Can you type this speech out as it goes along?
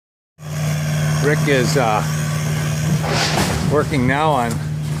Rick is working now on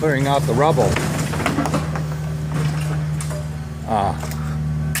clearing out the rubble.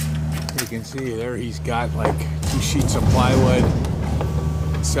 You can see there he's got like 2 sheets of plywood,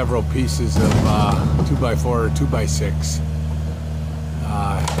 several pieces of 2x4 or 2x6.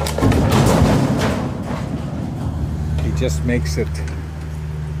 He just makes it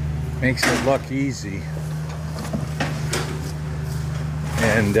look easy.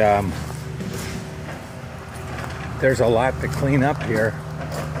 And there's a lot to clean up here.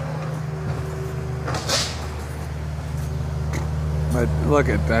 But look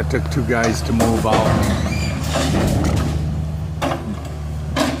at that, took 2 guys to move out.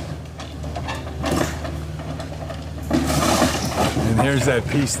 And here's that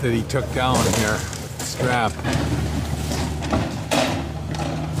piece that he took down here with the strap.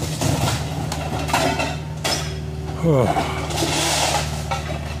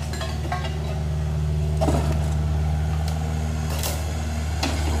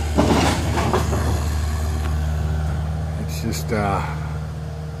 It's just a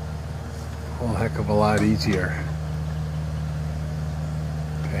whole heck of a lot easier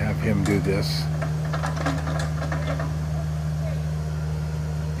to have him do this.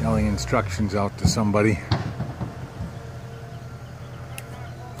 Yelling instructions out to somebody.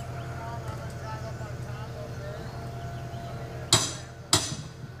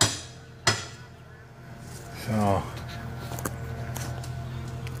 So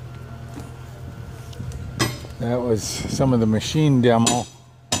that was some of the machine demo.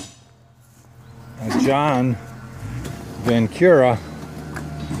 John Vancura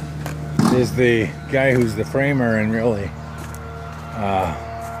is the guy who's the framer, and really he's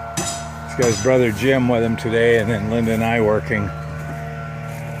got his brother Jim with him today, and then Linda and I working.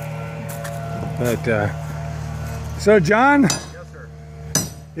 But so John, yes, sir.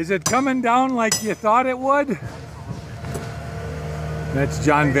 Is it coming down like you thought it would? That's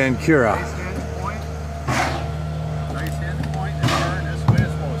John Vancura. Nice end point and turn this way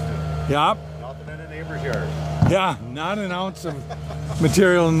it's supposed to. Yep. Nothing in the neighbor's yard. Yeah, not an ounce of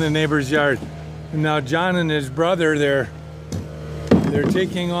material in the neighbor's yard. And now John and his brother, they're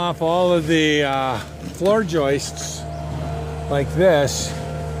taking off all of the floor joists like this,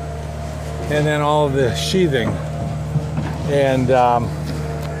 and then all of the sheathing. And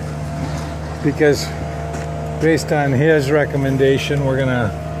because based on his recommendation, we're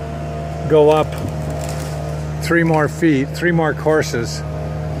gonna go up 3 more feet, 3 more courses.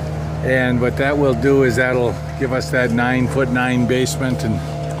 And what that will do is that'll give us that 9'9" basement and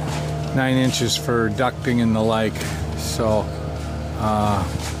 9 inches for ducting and the like. So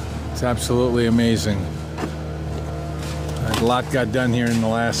it's absolutely amazing. A lot got done here in the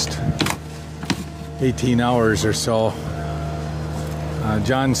last 18 hours or so.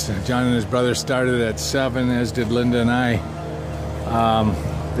 John and his brother started at 7, as did Linda and I.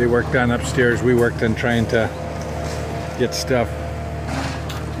 They worked on upstairs. We worked on trying to get stuff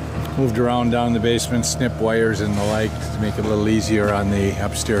moved around down the basement, snip wires and the like to make it a little easier on the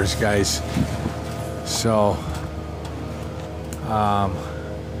upstairs guys. So,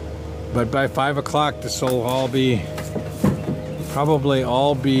 but by 5 o'clock this will all be, probably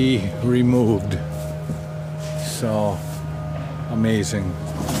all be removed. So, amazing.